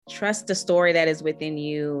trust the story that is within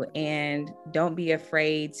you and don't be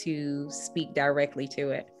afraid to speak directly to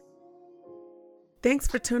it. Thanks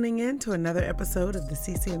for tuning in to another episode of the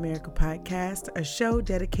CC America Podcast, a show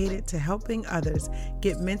dedicated to helping others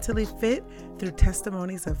get mentally fit through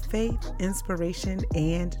testimonies of faith, inspiration,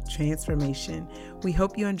 and transformation. We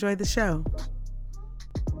hope you enjoy the show.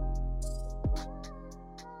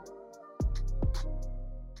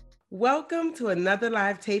 Welcome to another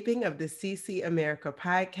live taping of the CC America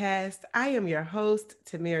Podcast. I am your host,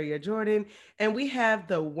 Tamaria Jordan, and we have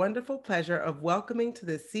the wonderful pleasure of welcoming to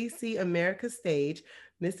the CC America stage,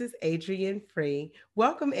 Mrs. Adrienne Free.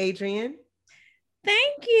 Welcome, Adrienne.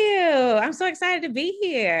 Thank you. I'm so excited to be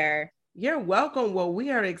here. You're welcome. Well, we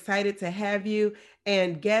are excited to have you.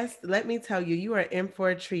 And guests, let me tell you, you are in for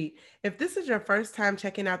a treat. If this is your first time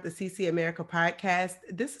checking out the CC America Podcast,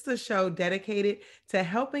 this is a show dedicated to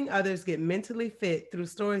helping others get mentally fit through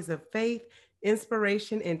stories of faith,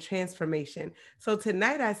 inspiration, and transformation. So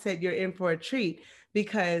tonight I said you're in for a treat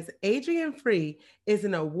because Adrienne Free is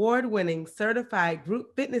an award-winning certified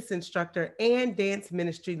group fitness instructor and dance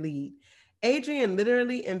ministry lead. Adrienne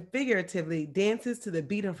literally and figuratively dances to the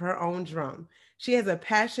beat of her own drum. She has a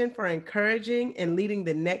passion for encouraging and leading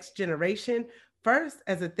the next generation, first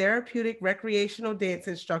as a therapeutic recreational dance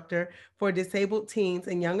instructor for disabled teens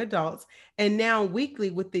and young adults, and now weekly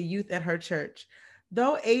with the youth at her church.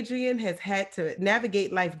 Though Adrienne has had to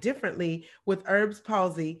navigate life differently with Erb's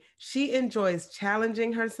palsy, she enjoys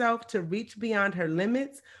challenging herself to reach beyond her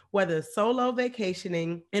limits, whether solo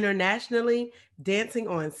vacationing, internationally, dancing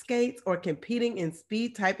on skates, or competing in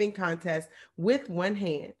speed typing contests with one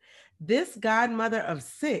hand. This godmother of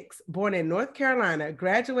 6, born in North Carolina,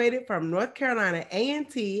 graduated from North Carolina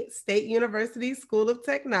A&T State University School of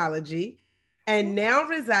Technology, and now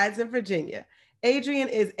resides in Virginia. Adrienne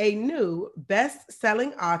is a new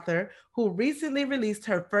best-selling author who recently released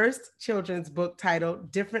her first children's book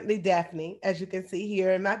titled Differently Daphne, as you can see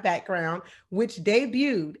here in my background, which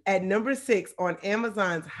debuted at number 6 on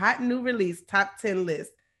Amazon's hot new release top 10 list.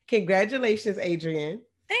 Congratulations, Adrienne.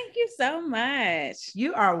 Thank you so much.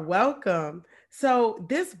 You are welcome. So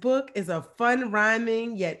this book is a fun,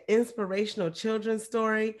 rhyming, yet inspirational children's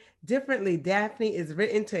story. Differently Daphne is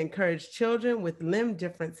written to encourage children with limb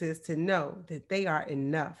differences to know that they are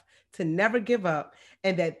enough, to never give up,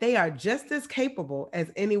 and that they are just as capable as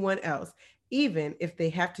anyone else, even if they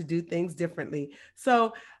have to do things differently.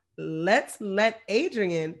 So let's let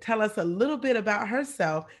Adrienne tell us a little bit about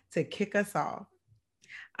herself to kick us off.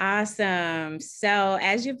 Awesome. So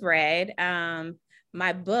as you've read,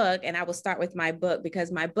 my book, and I will start with my book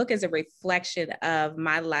because my book is a reflection of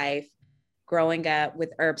my life growing up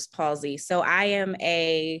with Erb's palsy. So I am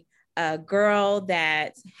a girl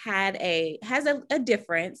that has a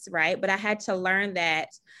difference, right? But I had to learn that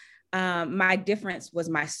my difference was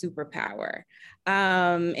my superpower.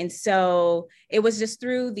 And so it was just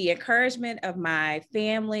through the encouragement of my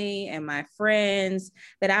family and my friends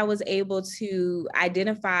that I was able to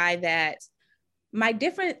identify that my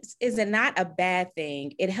difference is not a bad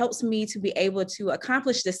thing. It helps me to be able to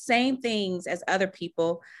accomplish the same things as other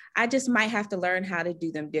people. I just might have to learn how to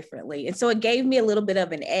do them differently. And so it gave me a little bit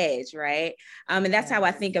of an edge, right? And that's how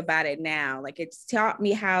I think about it now. Like it's taught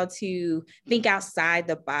me how to think outside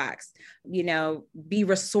the box, be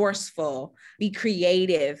resourceful, be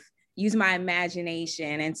creative, use my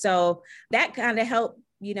imagination. And so that kind of helped,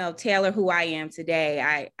 tailor who I am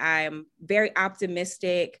today. I'm very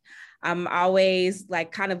optimistic. I'm always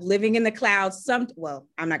like kind of living in the clouds. I'm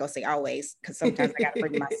not gonna say always, because sometimes I gotta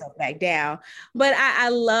bring myself back down, but I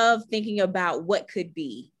love thinking about what could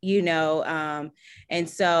be, and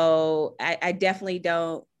so I definitely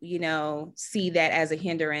don't, see that as a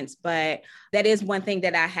hindrance, but that is one thing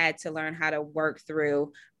that I had to learn how to work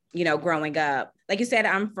through, growing up. Like you said,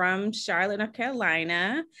 I'm from Charlotte, North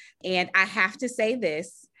Carolina, and I have to say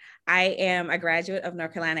this. I am a graduate of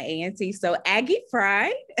North Carolina A&T, so Aggie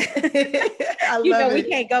pride. We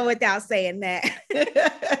can't go without saying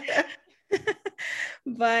that.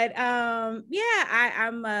 But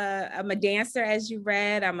I'm a dancer, as you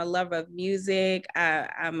read. I'm a lover of music.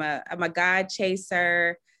 I'm a God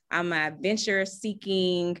chaser. I'm a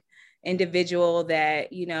venture-seeking individual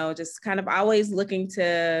that just kind of always looking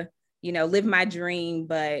to live my dream,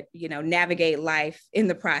 but navigate life in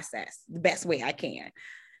the process the best way I can.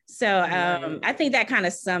 So I think that kind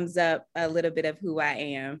of sums up a little bit of who I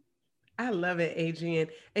am. I love it, Adrienne.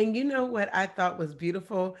 And you know what I thought was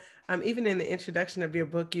beautiful? Even in the introduction of your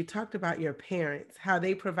book, you talked about your parents, how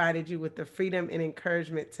they provided you with the freedom and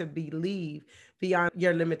encouragement to believe beyond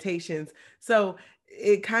your limitations. So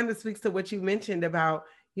it kind of speaks to what you mentioned about,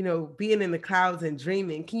 being in the clouds and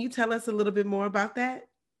dreaming. Can you tell us a little bit more about that?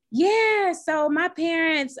 Yeah. So my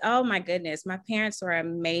parents, oh my goodness, my parents were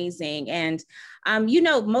amazing. And,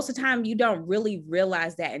 most of the time you don't really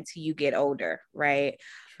realize that until you get older. Right.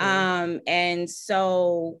 True. And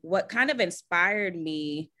so what kind of inspired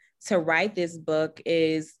me to write this book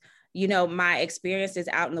is, my experiences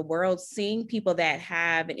out in the world, seeing people that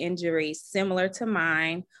have an injury similar to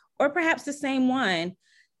mine, or perhaps the same one,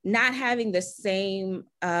 not having the same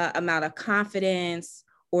amount of confidence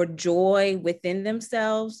or joy within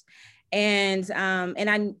themselves. And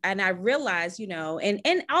I realized,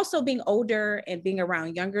 and also being older and being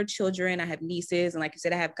around younger children. I have nieces, and like you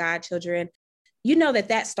said, I have godchildren.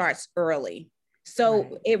 That starts early. So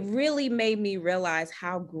Right. it really made me realize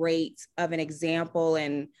how great of an example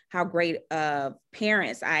and how great of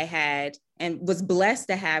parents I had and was blessed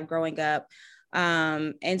to have growing up.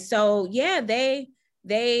 And so, yeah, they,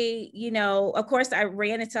 of course, I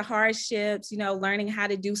ran into hardships, learning how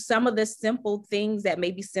to do some of the simple things that may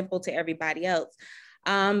be simple to everybody else.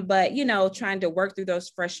 But, trying to work through those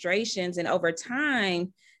frustrations. And over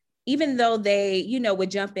time, even though they, would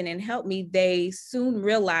jump in and help me, they soon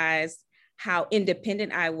realized how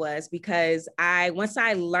independent I was, because once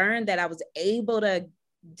I learned that I was able to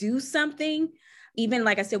do something, even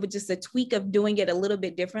like I said, with just a tweak of doing it a little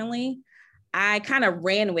bit differently, I kind of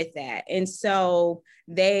ran with that. And so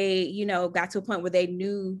they, got to a point where they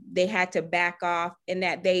knew they had to back off, and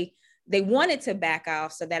that they wanted to back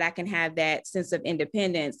off so that I can have that sense of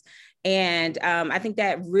independence. And I think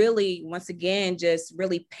that really, once again, just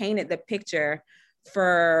really painted the picture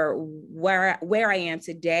for where I am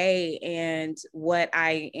today and what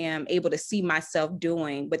I am able to see myself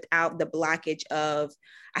doing without the blockage of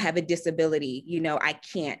I have a disability, I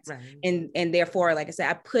can't. Right. And therefore, like I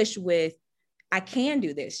said, I push with I can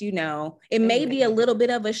do this, It may be a Amen. little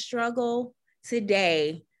bit of a struggle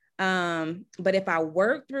today. But if I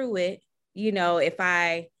work through it, if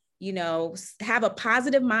I, have a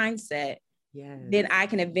positive mindset, Yes. then I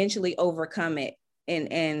can eventually overcome it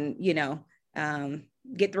and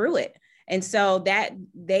get through it. And so that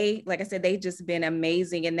like I said, they've just been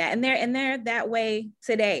amazing in that. And they're that way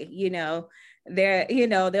today, they're,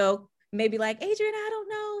 they'll maybe like, Adrian, I don't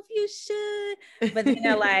know if you should, but then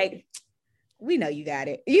they're like, we know you got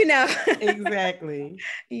it, Exactly.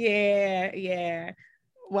 Yeah, yeah.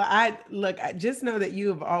 Well, I just know that you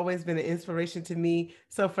have always been an inspiration to me.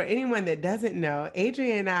 So, for anyone that doesn't know,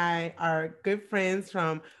 Adrian and I are good friends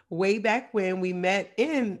from way back when we met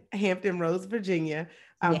in Hampton Roads, Virginia.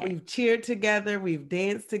 Yeah. We've cheered together, we've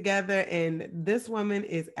danced together, and this woman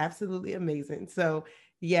is absolutely amazing. So,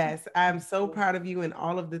 yes, I'm so proud of you and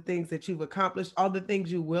all of the things that you've accomplished, all the things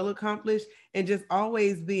you will accomplish, and just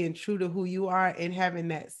always being true to who you are and having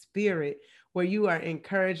that spirit where you are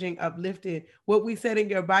encouraging, uplifting what we said in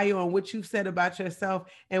your bio and what you've said about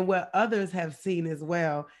yourself and what others have seen as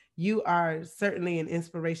well. You are certainly an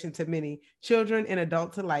inspiration to many children and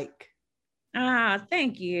adults alike. Ah,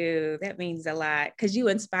 thank you. That means a lot because you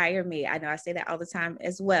inspire me. I know I say that all the time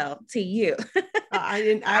as well to you.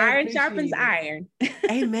 I Iron sharpens appreciate it. iron.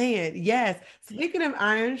 Amen. Yes. Speaking of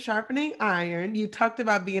iron sharpening iron, you talked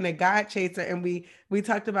about being a God chaser, and we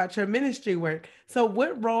talked about your ministry work. So,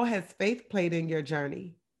 what role has faith played in your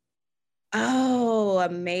journey? Oh, a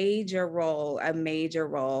major role,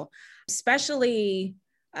 especially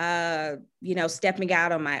stepping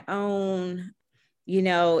out on my own.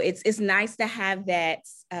 It's nice to have that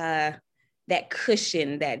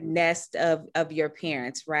cushion, that nest of your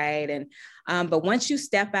parents, right? And but once you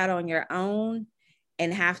step out on your own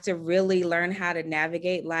and have to really learn how to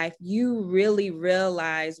navigate life, you really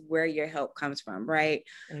realize where your help comes from, right?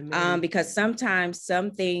 Amen. Because sometimes some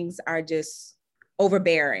things are just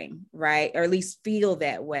overbearing, right? Or at least feel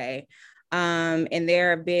that way. And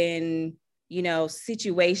there have been,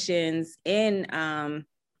 situations in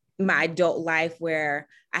my adult life where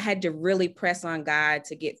I had to really press on God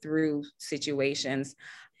to get through situations.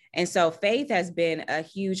 And so faith has been a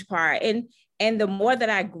huge part. And the more that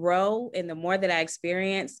I grow and the more that I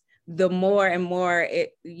experience, the more and more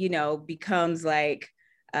it, becomes like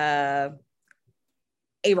a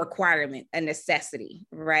requirement, a necessity,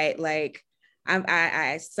 right? Like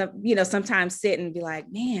sometimes sit and be like,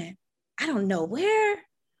 man, I don't know where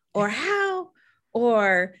or how,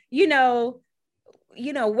 or,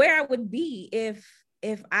 where I would be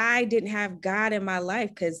if I didn't have God in my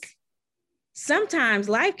life. Cause sometimes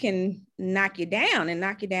life can knock you down and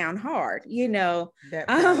knock you down hard, That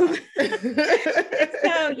part.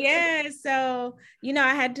 So yeah, so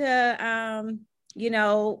I had to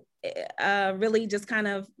really just kind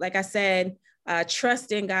of, like I said,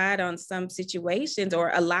 trust in God on some situations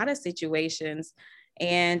or a lot of situations.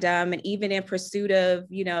 And even in pursuit of,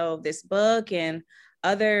 this book and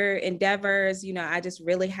other endeavors, I just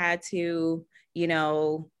really had to,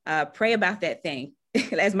 pray about that thing.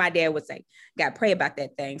 As my dad would say, got to pray about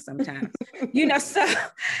that thing sometimes, so I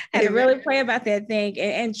had to really pray about that thing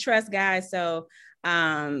and trust God. So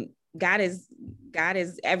God is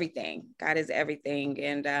everything. God is everything.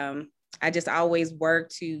 And I just always work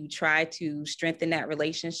to try to strengthen that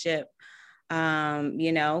relationship. We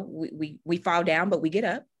fall down, but we get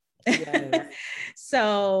up. Yes.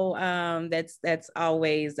 So that's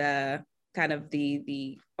always kind of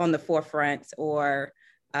the on the forefront or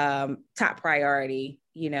top priority,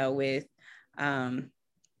 with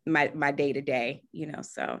my day to day,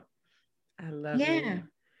 so. I love it.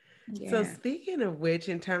 Yeah. So speaking of which,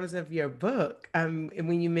 in terms of your book,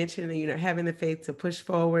 when you mentioned, having the faith to push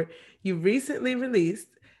forward, you recently released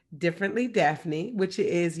Differently Daphne, which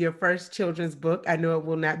is your first children's book. I know it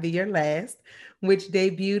will not be your last, which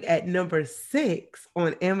debuted at number 6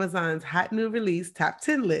 on Amazon's Hot New Release Top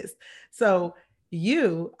 10 list. So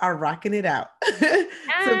you are rocking it out.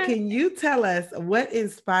 So can you tell us what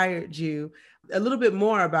inspired you, a little bit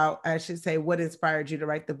more about, I should say, what inspired you to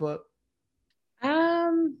write the book?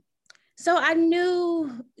 So I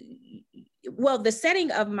knew, well, the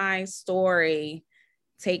setting of my story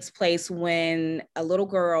takes place when a little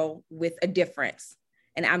girl with a difference,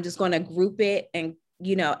 and I'm just going to group it and,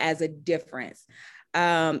 as a difference,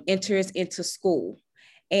 enters into school.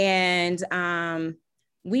 And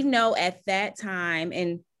we know at that time,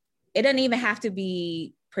 and it doesn't even have to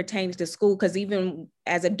be pertains to school, because even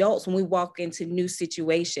as adults, when we walk into new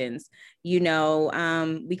situations, we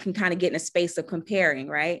can kind of get in a space of comparing,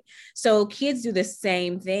 right? So kids do the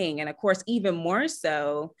same thing. And of course, even more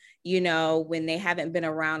so, when they haven't been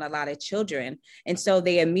around a lot of children. And so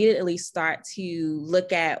they immediately start to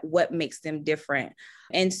look at what makes them different.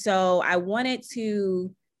 And so I wanted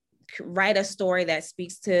to write a story that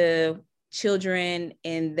speaks to children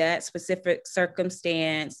in that specific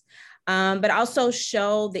circumstance, but also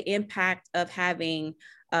show the impact of having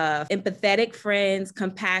empathetic friends,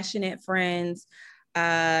 compassionate friends,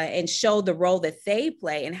 and show the role that they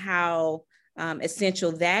play and how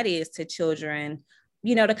essential that is to children,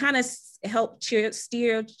 to kind of help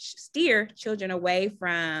steer children away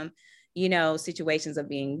from, situations of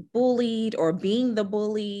being bullied or being the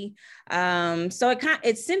bully. So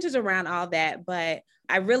it centers around all that, but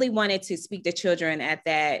I really wanted to speak to children at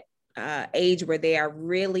that age where they are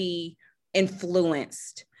really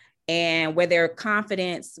influenced and where their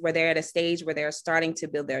confidence, where they're at a stage where they're starting to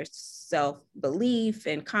build their self-belief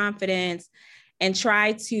and confidence, and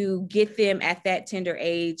try to get them at that tender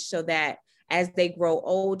age so that as they grow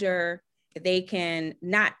older, they can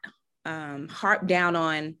not harp down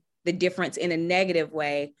on the difference in a negative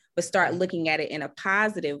way, but start looking at it in a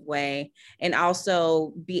positive way, and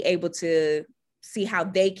also be able to see how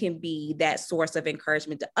they can be that source of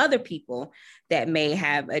encouragement to other people that may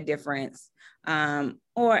have a difference,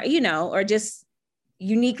 or just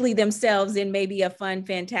uniquely themselves in maybe a fun,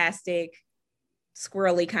 fantastic,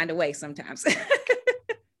 squirrely kind of way sometimes.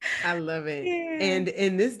 I love it. Yeah. And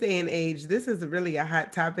in this day and age, this is really a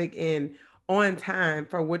hot topic and on time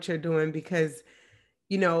for what you're doing, because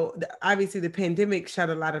obviously the pandemic shut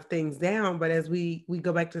a lot of things down, but as we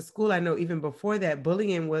go back to school, I know even before that,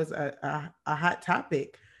 bullying was a hot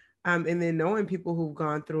topic. And then knowing people who've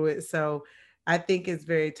gone through it. So I think it's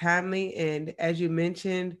very timely. And as you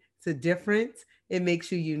mentioned, it's a difference. It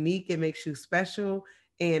makes you unique. It makes you special.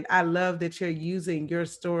 And I love that you're using your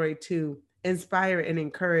story to inspire and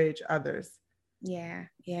encourage others. Yeah.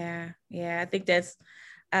 I think that's,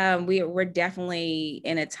 we're definitely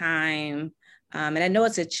in a time, and I know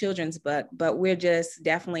it's a children's book, but we're just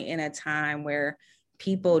definitely in a time where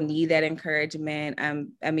people need that encouragement.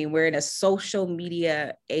 We're in a social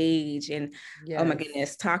media age, and yes. Oh my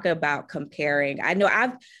goodness, talk about comparing. I know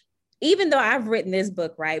even though I've written this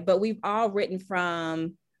book, right, but we've all written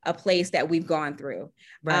from a place that we've gone through,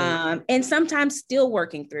 right. And sometimes still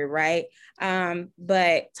working through, right?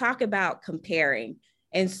 But talk about comparing.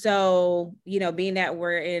 And so, being that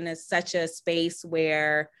we're in such a space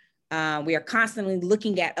where we are constantly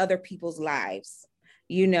looking at other people's lives,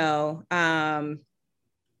 we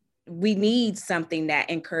need something that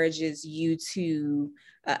encourages you to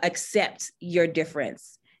accept your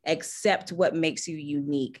difference, accept what makes you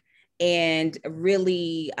unique, and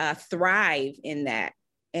really thrive in that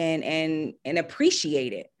and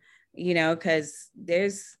appreciate it, because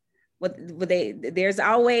there's there's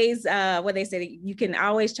always what they say, you can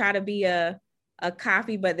always try to be a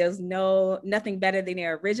copy, but there's nothing better than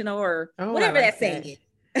their original, or whatever like that saying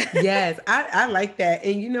is. Yes, I like that.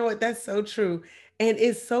 And you know what? That's so true. And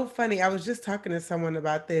it's so funny. I was just talking to someone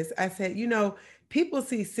about this. I said, people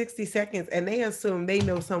see 60 seconds and they assume they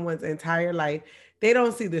know someone's entire life. They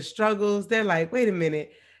don't see the struggles. They're like, wait a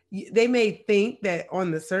minute. They may think that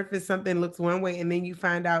on the surface something looks one way, and then you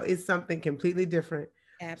find out it's something completely different.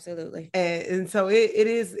 Absolutely. And so it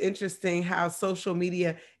is interesting how social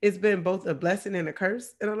media, it's been both a blessing and a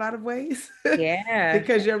curse in a lot of ways. Yeah.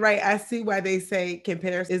 Because you're right. I see why they say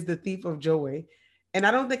comparison is the thief of joy. And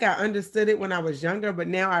I don't think I understood it when I was younger, but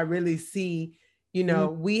now I really see,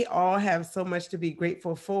 Mm, we all have so much to be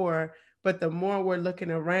grateful for. But the more we're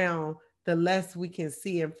looking around, the less we can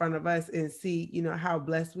see in front of us and see, how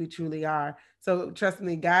blessed we truly are. So trust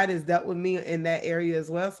me, God has dealt with me in that area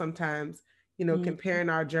as well sometimes, mm. comparing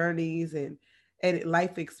our journeys and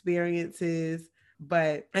life experiences.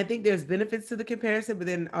 But I think there's benefits to the comparison, but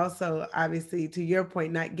then also obviously to your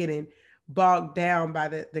point, not getting bogged down by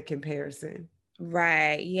the comparison.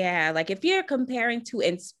 Right. Yeah. Like if you're comparing to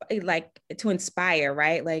inspire,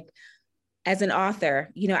 right? Like as an author,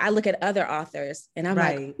 I look at other authors and I'm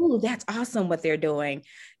like, Right. ooh, that's awesome what they're doing.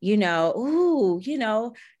 Ooh,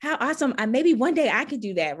 how awesome. Maybe one day I could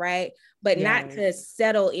do that, right? But not Yes. to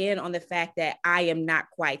settle in on the fact that I am not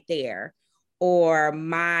quite there or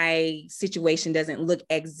my situation doesn't look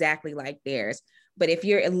exactly like theirs. But if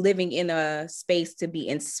you're living in a space to be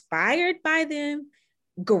inspired by them,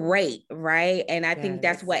 great, right? And I think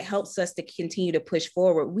that's Yes. what helps us to continue to push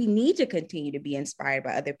forward. We need to continue to be inspired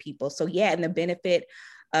by other people. So yeah, and the benefit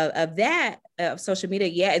of that of social media,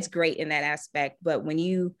 yeah, it's great in that aspect. But when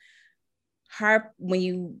you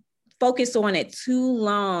focus on it too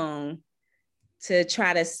long to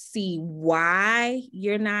try to see why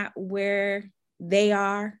you're not where they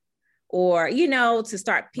are, or to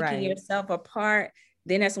start picking Right. yourself apart,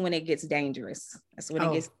 then that's when it gets dangerous. That's when it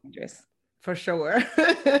Oh, gets dangerous. for sure.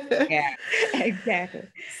 Yeah, exactly.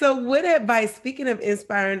 So, what advice, speaking of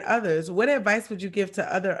inspiring others, what advice would you give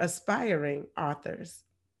to other aspiring authors?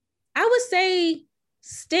 I would say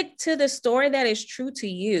stick to the story that is true to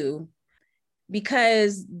you,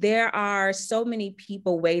 because there are so many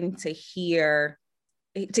people waiting to hear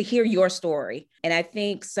your story. And I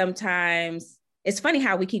think sometimes it's funny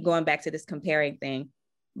how we keep going back to this comparing thing,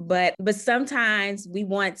 but sometimes we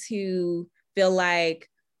want to feel like,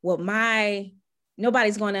 well,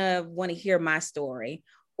 nobody's going to want to hear my story,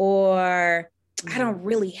 or I Mm. don't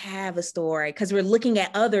really have a story, because we're looking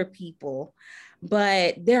at other people.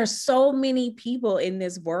 But there are so many people in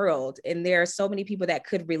this world, and there are so many people that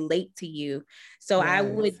could relate to you. So I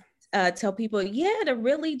would Yes. tell people, yeah, to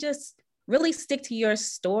really stick to your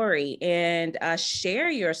story and share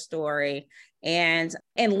your story, and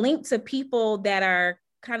link to people that are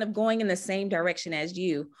kind of going in the same direction as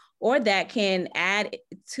you, or that can add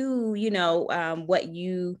to what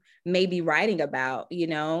you may be writing about,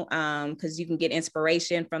 because you can get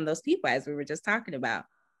inspiration from those people, as we were just talking about.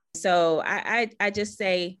 So I just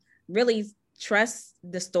say, really trust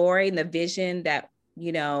the story and the vision that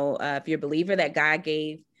if you're a believer, that God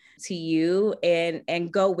gave to you,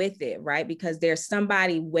 and go with it, right? Because there's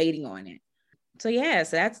somebody waiting on it. So yeah,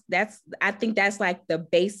 so that's I think that's like the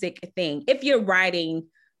basic thing. If you're writing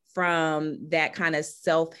from that kind of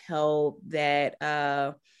self-help, that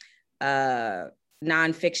uh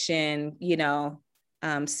nonfiction,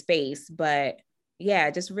 space. But yeah,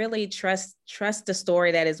 just really trust the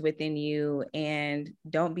story that is within you, and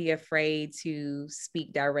don't be afraid to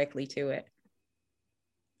speak directly to it.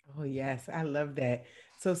 Oh, yes. I love that.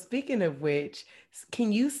 So, speaking of which,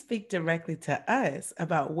 can you speak directly to us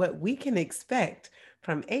about what we can expect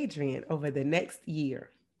from Adrienne over the next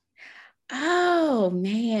year? Oh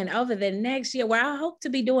man, over the next year, well, I hope to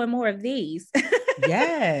be doing more of these.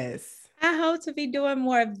 Yes. I hope to be doing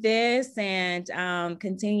more of this, and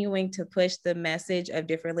continuing to push the message of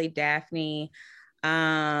Differently Daphne,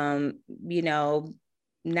 um, you know,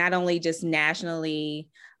 not only just nationally,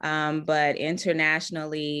 but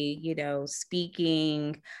internationally,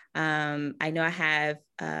 speaking. I know I have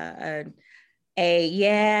I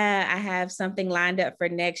have something lined up for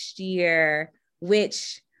next year,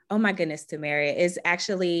 which, oh my goodness, Tamaria, is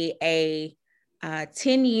actually a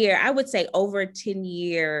 10-year, I would say over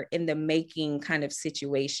 10-year in the making kind of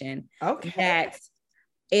situation. Okay. That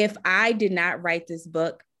if I did not write this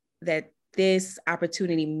book, that this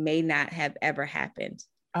opportunity may not have ever happened.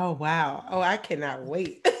 Oh, wow. Oh, I cannot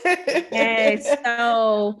wait. Yes.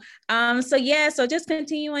 So yeah, so just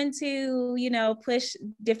continuing to, push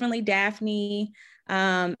Differently Daphne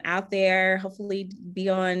out there, hopefully be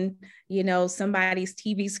on, somebody's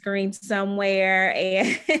TV screen somewhere.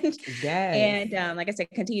 And Yes. like I said,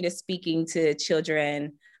 continue to speaking to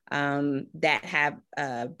children that have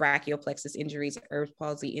brachial plexus injuries, Erb's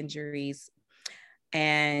palsy injuries.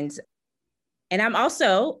 And And I was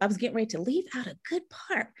getting ready to leave out a good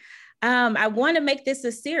part. I want to make this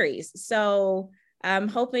a series. So I'm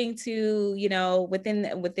hoping to, within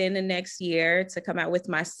the next year to come out with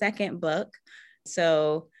my second book.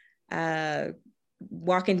 So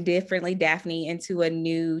walking differently Daphne into a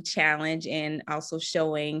new challenge, and also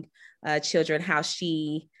showing children how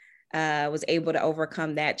she was able to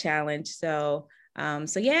overcome that challenge. So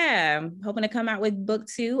yeah, I'm hoping to come out with book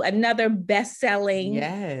 2, another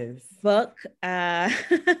best-selling book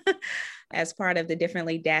as part of the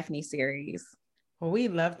Differently Daphne series. Well, we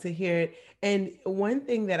love to hear it. And one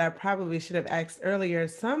thing that I probably should have asked earlier,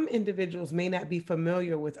 some individuals may not be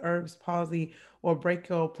familiar with Erb's palsy or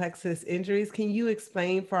brachial plexus injuries. Can you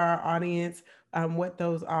explain for our audience what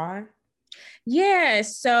those are? Yeah.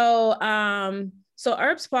 So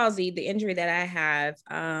Erb's palsy, the injury that I have,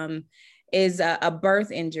 is a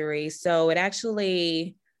birth injury. So it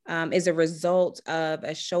actually is a result of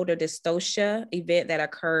a shoulder dystocia event that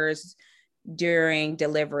occurs during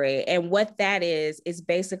delivery. And what that is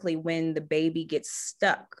basically when the baby gets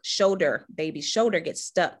stuck, baby's shoulder gets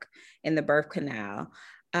stuck in the birth canal.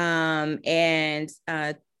 And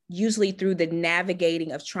usually through the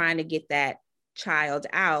navigating of trying to get that child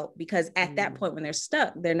out, because at that point when they're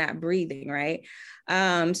stuck, they're not breathing, right?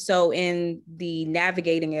 So in the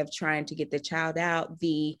navigating of trying to get the child out,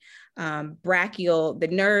 the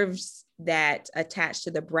nerves that attach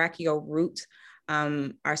to the brachial root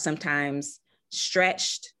are sometimes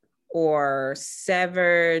stretched or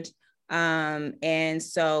severed. And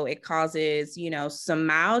so it causes, some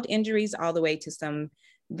mild injuries all the way to some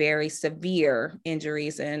very severe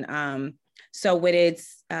injuries. And so when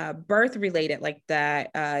it's birth related like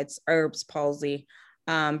that, it's Erb's palsy.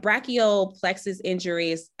 Brachial plexus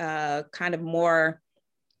injury is kind of more,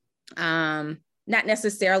 not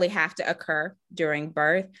necessarily have to occur during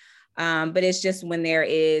birth, but it's just when there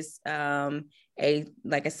is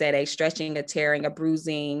like I said, a stretching, a tearing, a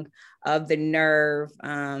bruising of the nerve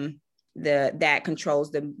that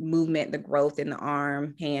controls the movement, the growth in the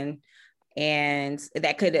arm, hand. And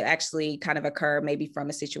that could actually kind of occur maybe from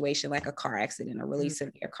a situation like a car accident, a really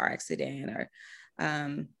severe car accident, or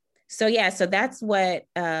so that's what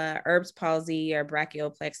Erb's palsy or brachial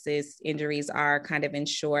plexus injuries are, kind of in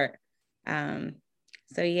short. A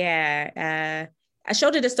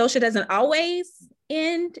shoulder dystocia doesn't always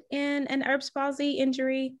end in an Erb's palsy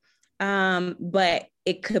injury, but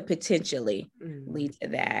it could potentially lead to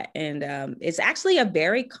that. And it's actually a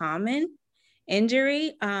very common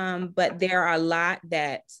injury, but there are a lot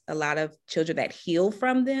of children that heal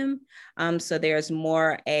from them. So there's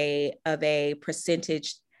more of a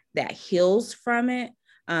percentage that heals from it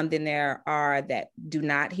than there are that do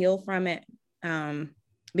not heal from it.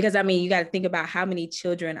 Because you got to think about how many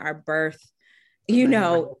children are birthed,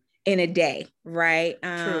 in a day, right?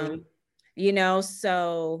 True.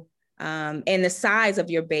 So and the size of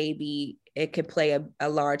your baby, it could play a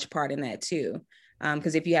large part in that too.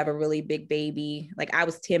 Because if you have a really big baby, like I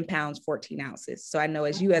was 10 pounds, 14 ounces. So I know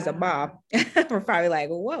as you as a mom, we're probably like,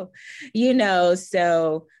 whoa,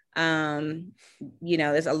 so,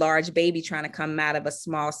 there's a large baby trying to come out of a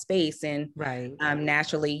small space, and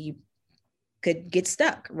naturally you could get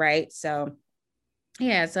stuck, right? So,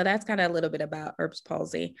 yeah, so that's kind of a little bit about Erb's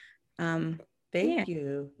palsy. Thank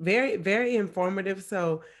you. Very, very informative.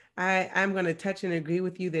 So I'm going to touch and agree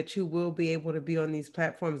with you that you will be able to be on these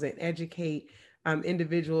platforms and educate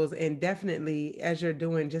individuals, and definitely, as you're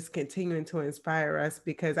doing, just continuing to inspire us,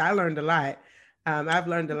 because I learned a lot. I've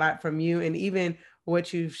learned a lot from you, and even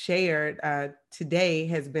what you've shared today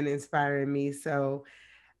has been inspiring me. So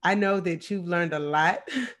I know that you've learned a lot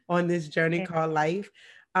on this journey called life.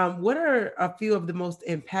 What are a few of the most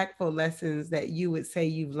impactful lessons that you would say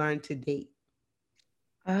you've learned to date?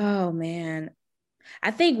 Oh, man. I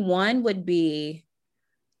think one would be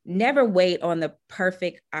never wait on the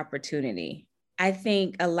perfect opportunity. I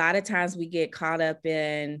think a lot of times we get caught up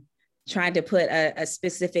in trying to put a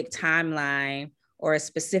specific timeline or a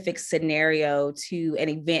specific scenario to an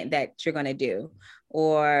event that you're going to do,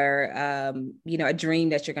 or, a dream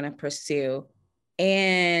that you're going to pursue.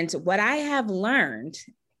 And what I have learned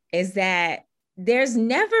is that there's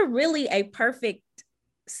never really a perfect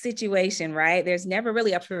situation, right? There's never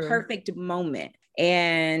really a perfect moment.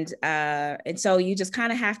 And so you just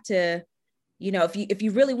kind of have to, if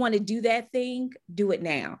you really want to do that thing, do it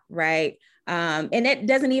now, right? And that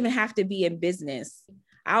doesn't even have to be in business.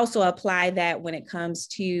 I also apply that when it comes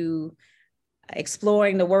to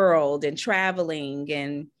exploring the world and traveling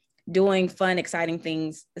and doing fun, exciting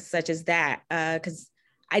things such as that. Because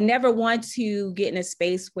I never want to get in a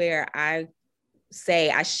space where I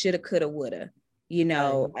say I shoulda, coulda, woulda.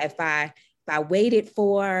 If I waited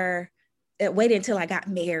for waited until I got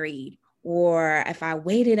married, or if I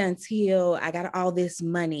waited until I got all this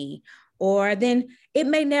money, or then it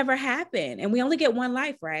may never happen. And we only get one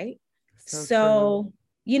life, right? So true. So,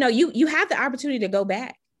 you have the opportunity to go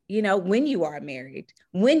back, when you are married,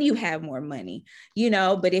 when you have more money,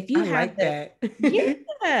 but if you I have like that.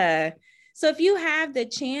 yeah. So if you have the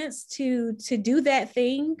chance to do that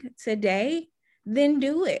thing today, then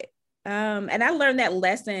do it. And I learned that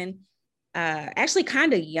lesson actually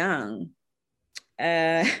kind of young.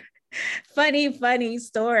 Uh, funny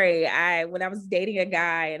story. When I was dating a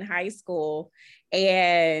guy in high school,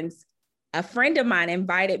 and a friend of mine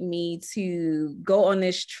invited me to go on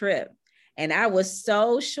this trip. And I was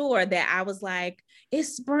so sure that I was like,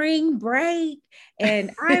 it's spring break. And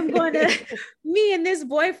me and this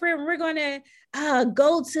boyfriend, we're going to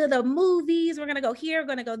go to the movies. We're going to go here, we're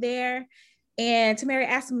going to go there. And Tamara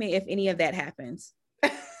asked me if any of that happens.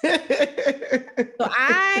 So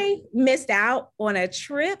I missed out on a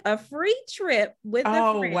free trip with a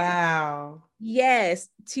Oh, friend. wow. Yes,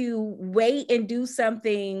 to wait and do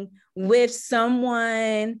something with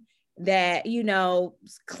someone that,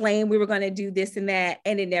 claimed we were going to do this and that,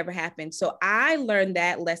 and it never happened. So I learned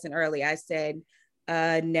that lesson early. I said,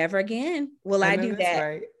 never again will I do that.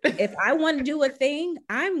 Right. If I want to do a thing,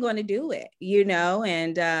 I'm going to do it,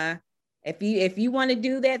 and if you want to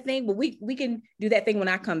do that thing, but we can do that thing when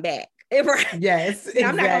I come back. Yes, exactly.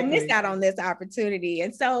 I'm not going to miss out on this opportunity.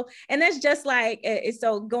 And that's just like,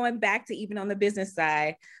 so going back to even on the business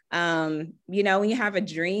side, when you have a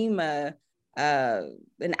dream,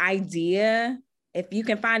 an idea, if you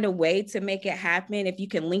can find a way to make it happen, if you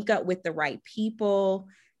can link up with the right people,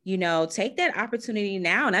 take that opportunity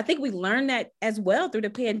now. And I think we learned that as well through the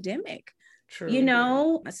pandemic.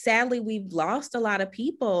 True. Sadly, we've lost a lot of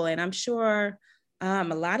people, and I'm sure a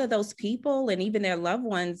lot of those people and even their loved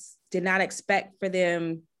ones did not expect for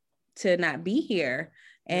them to not be here.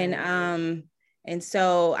 And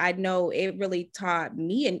so I know it really taught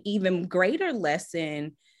me an even greater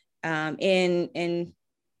lesson in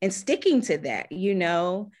sticking to that.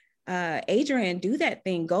 Adrian, do that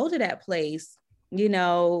thing, go to that place, eat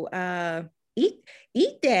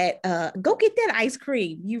that, go get that ice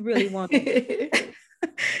cream you really want.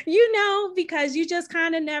 Because you just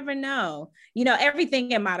kind of never know,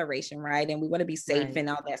 everything in moderation, right? And we want to be safe, right, and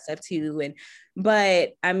all that stuff too.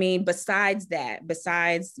 But I mean, besides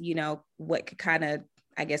what could kind of,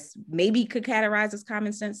 I guess, maybe could categorize as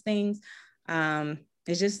common sense things,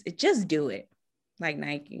 it's just do it, like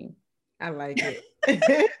Nike. I like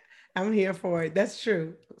it. I'm here for it. That's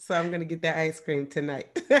true. So I'm gonna get that ice cream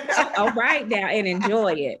tonight. All right now, and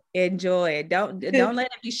enjoy it. Enjoy it. Don't let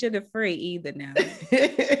it be sugar free either now.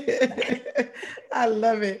 I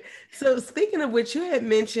love it. So speaking of which, you had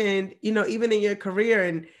mentioned, even in your career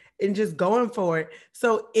and just going for it.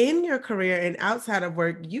 So in your career and outside of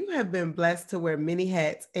work, you have been blessed to wear many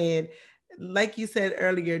hats. And like you said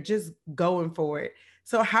earlier, just going for it.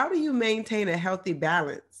 So how do you maintain a healthy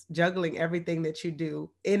balance, juggling everything that you do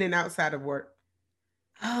in and outside of work?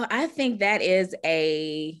 Oh, I think that is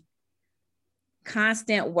a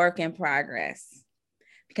constant work in progress,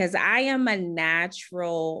 because I am a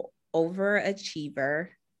natural overachiever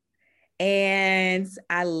and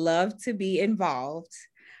I love to be involved.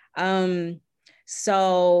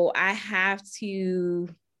 So I have to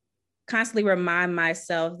constantly remind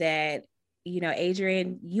myself that,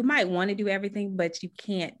 Adrian, you might want to do everything, but you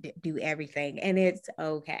can't do everything, and it's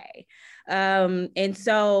okay. And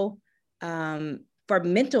so for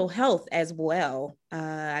mental health as well,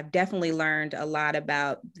 I've definitely learned a lot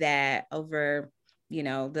about that over,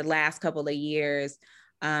 the last couple of years,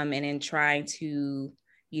 and in trying to,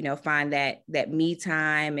 find that me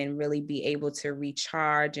time and really be able to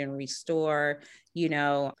recharge and restore.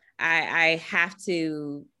 I have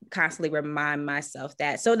to constantly remind myself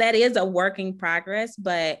that. So that is a work in progress.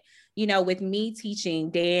 But, with me teaching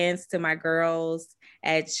dance to my girls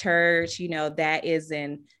at church, that is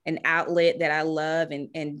an outlet that I love,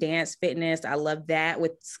 and dance fitness. I love that,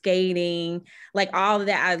 with skating, like all of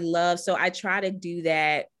that I love. So I try to do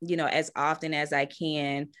that, as often as I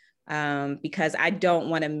can, because I don't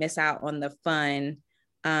want to miss out on the fun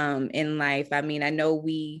in life. I mean, I know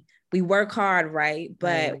we work hard, right?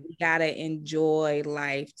 But we gotta enjoy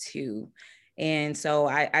life too. And so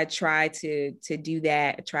I try to do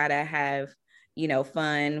that. I try to have,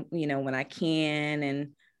 fun, when I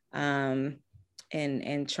can,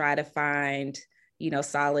 and try to find,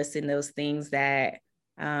 solace in those things that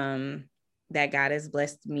that God has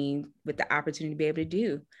blessed me with the opportunity to be able to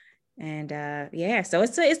do. And so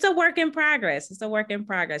it's a work in progress. It's a work in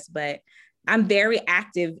progress, but I'm very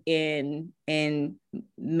active in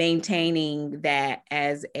maintaining that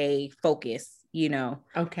as a focus,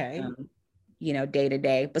 Okay. um, day to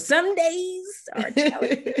day. But some days are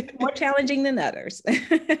more challenging than others.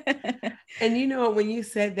 And when you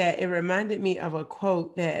said that, it reminded me of a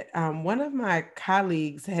quote that one of my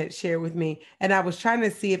colleagues had shared with me, and I was trying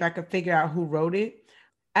to see if I could figure out who wrote it.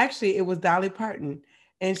 Actually, it was Dolly Parton.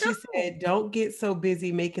 And she Oh, said, "Don't get so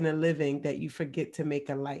busy making a living that you forget to make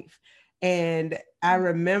a life." And I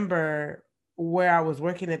remember where I was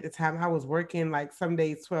working at the time, I was working like some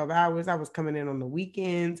days 12 hours. I was coming in on the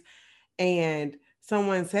weekends. And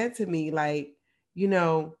someone said to me, like, you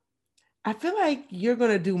know, I feel like you're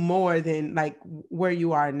going to do more than like where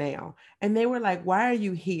you are now. And they were like, "Why are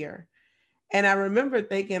you here?" And I remember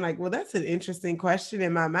thinking, like, well, that's an interesting question.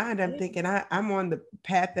 In my mind, I'm yeah, thinking I'm on the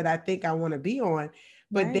path that I think I want to be on,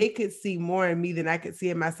 but right. they could see more in me than I could see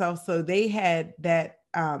in myself. So they had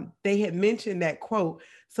they had mentioned that quote.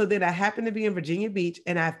 So then I happened to be in Virginia Beach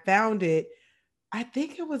and I found it. I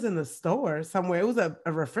think it was in the store somewhere. It was a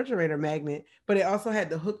refrigerator magnet, but it also had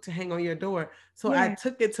the hook to hang on your door. So I Yeah,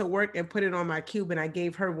 took it to work and put it on my cube and I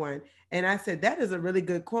gave her one. And I said, that is a really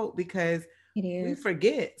good quote because it we is.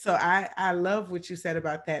 forget. So I love what you said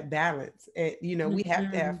about that balance. And we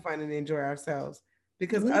have to have Mhm. fun and enjoy ourselves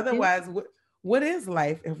because We do. otherwise what is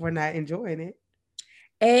life if we're not enjoying it?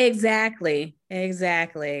 Exactly.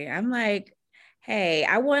 Exactly. I'm like, hey,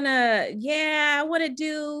 I want to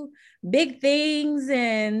do big things.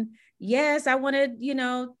 And yes, I want to,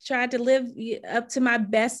 try to live up to my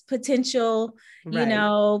best potential,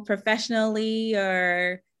 Right. professionally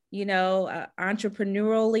or,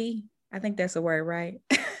 entrepreneurially. I think that's a word, right?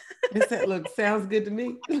 It said, look, sounds good to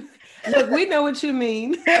me. Look, we know what you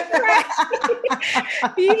mean. Right.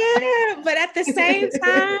 Yeah. But at the same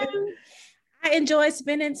time, I enjoy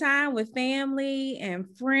spending time with family and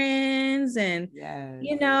friends and Yes.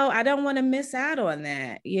 I don't want to miss out on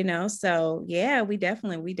that. So yeah, we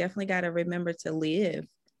definitely got to remember to live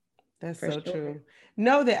That's for so sure. true.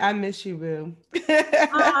 Know that I miss you, Boo.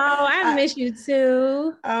 Oh, I I, miss you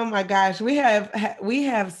too. oh my gosh, we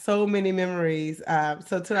have so many memories.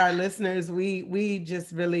 So to our listeners, we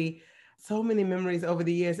just really so many memories over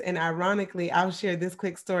the years. And ironically, I'll share this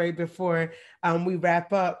quick story before we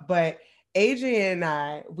wrap up. But Adrian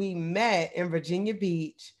and we met in Virginia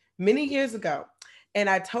Beach many years ago, and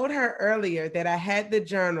I told her earlier that I had the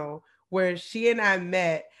journal where she and I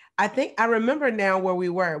met. I think I remember now where we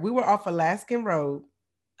were. We were off Alaskan Road.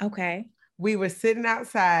 Okay. We were sitting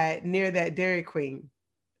outside near that Dairy Queen.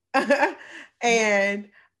 Yeah. And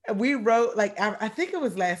we wrote like I think it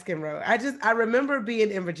was Laskin Road. I remember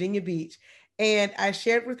being in Virginia Beach, and I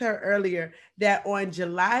shared with her earlier that on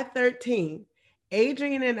July 13th,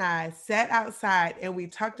 Adrian and I sat outside and we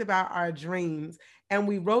talked about our dreams and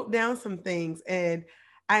we wrote down some things. And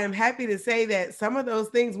I am happy to say that some of those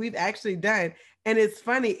things we've actually done. And it's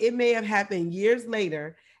funny, it may have happened years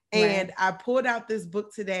later. And Right. I pulled out this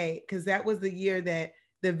book today because that was the year that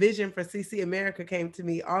the vision for CC America came to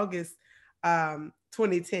me, August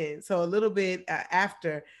 2010. So a little bit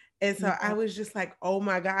after. And so I Yeah. was just like, oh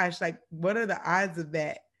my gosh, like what are the odds of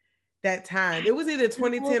that time? It was either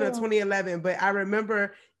 2010 or Oh, 2011, but I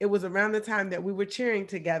remember it was around the time that we were cheering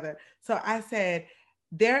together. So I said,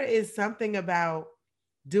 there is something about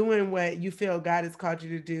doing what you feel God has called you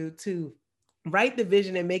to do, to write the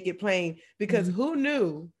vision and make it plain. Because mhm. who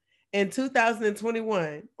knew in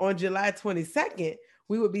 2021, on July 22nd,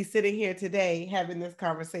 we would be sitting here today having this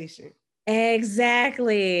conversation.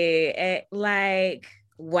 Exactly. Like,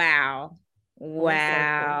 wow. Full circle.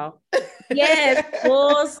 Wow. Yes,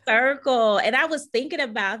 full circle. And I was thinking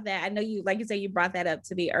about that. I know you, like you said, you brought that up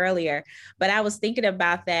to me earlier, but I was thinking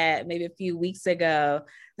about that maybe a few weeks ago.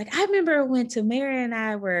 Like, I remember when Tamara and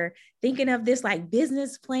I were thinking of this like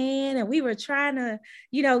business plan and we were trying to,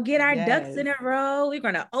 get our ducks Yes, in a row. We are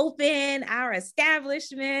going to open our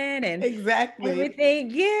establishment and exactly.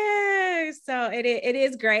 everything. Yeah. So it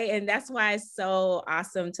is great. And that's why it's so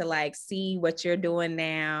awesome to like see what you're doing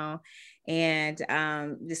now and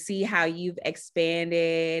to see how you've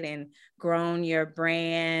expanded and grown your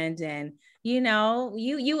brand. And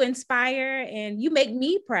you inspire and you make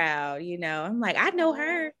me proud. I'm like, I know Oh,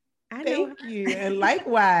 her. I know her. thank you. And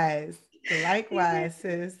likewise, Yeah. likewise,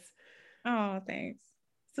 sis. Oh, thanks.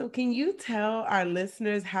 So, can you tell our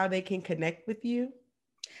listeners how they can connect with you?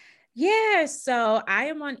 Yeah, so I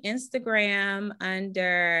am on Instagram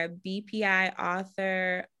under BPI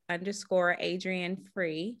author underscore Adrian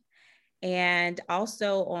Free, and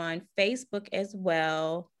also on Facebook as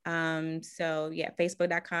well So yeah,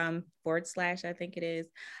 facebook.com/, I think it is,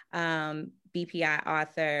 BPI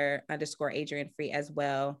author _Adrienne Free as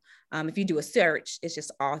well. If you do a search, it's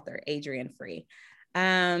just author Adrienne Free.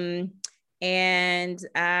 And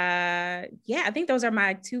yeah, I think those are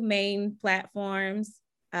my two main platforms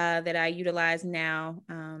that I utilize now.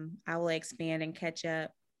 I will expand and catch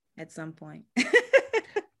up at some point.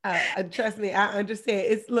 Trust me, I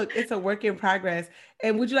understand. It's a work in progress.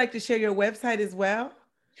 And would you like to share your website as well?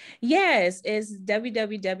 Yes, it's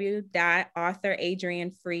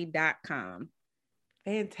www.authoradriennefree.com.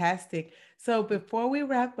 Fantastic. So before we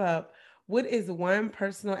wrap up, what is one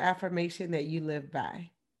personal affirmation that you live by?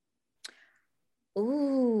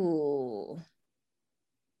 Ooh.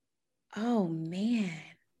 Oh man.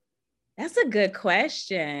 That's a good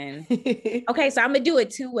question. Okay, so I'm gonna do it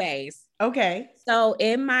two ways. Okay. So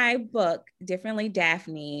in my book, Differently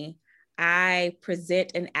Daphne, I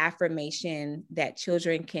present an affirmation that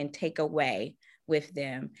children can take away with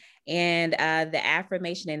them. And the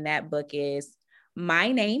affirmation in that book is,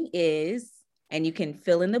 my name is, and you can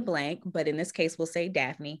fill in the blank, but in this case, we'll say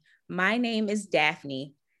Daphne. My name is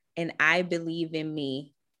Daphne, and I believe in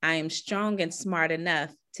me. I am strong and smart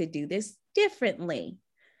enough to do this differently.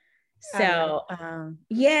 So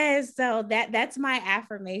so that's my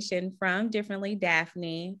affirmation from Differently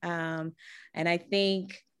Daphne. And I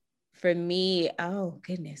think for me, oh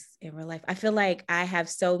goodness, in real life, I feel like I have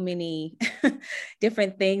so many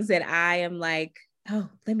different things that I am like, oh,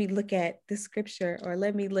 let me look at this scripture, or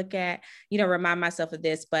let me look at, remind myself of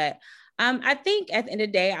this. But I think at the end of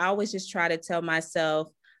the day, I always just try to tell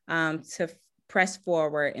myself to press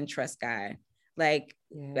forward and trust God. Like,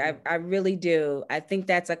 yeah. I really do. I think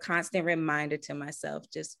that's a constant reminder to myself,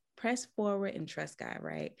 just press forward and trust God,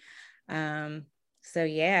 right? So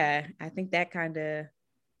yeah, I think that kind of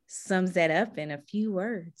sums that up in a few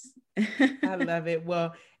words. I love it.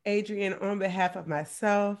 Well, Adrienne, on behalf of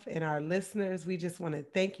myself and our listeners, we just want to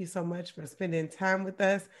thank you so much for spending time with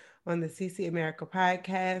us on the CC America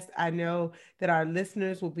podcast. I know that our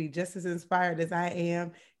listeners will be just as inspired as I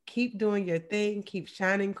am. Keep doing your thing, keep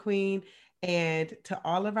shining, Queen. And to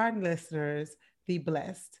all of our listeners, be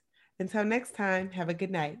blessed. Until next time, have a good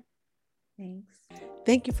night. Thanks.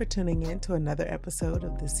 Thank you for tuning in to another episode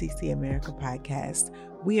of the CC America podcast.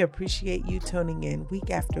 We appreciate you tuning in week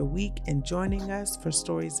after week and joining us for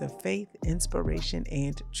stories of faith, inspiration,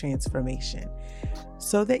 and transformation.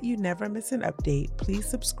 So that you never miss an update, please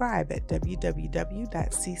subscribe at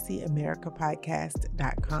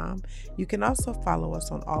www.ccamericapodcast.com. You can also follow us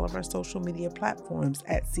on all of our social media platforms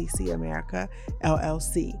at CC America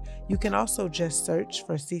LLC. You can also just search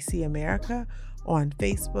for CC America on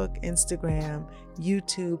Facebook, Instagram,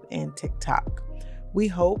 YouTube, and TikTok. We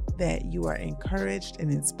hope that you are encouraged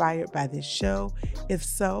and inspired by this show. If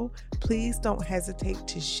so, please don't hesitate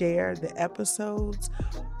to share the episodes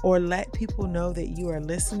or let people know that you are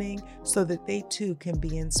listening so that they too can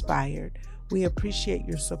be inspired. We appreciate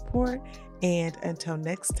your support, and until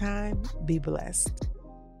next time, be blessed.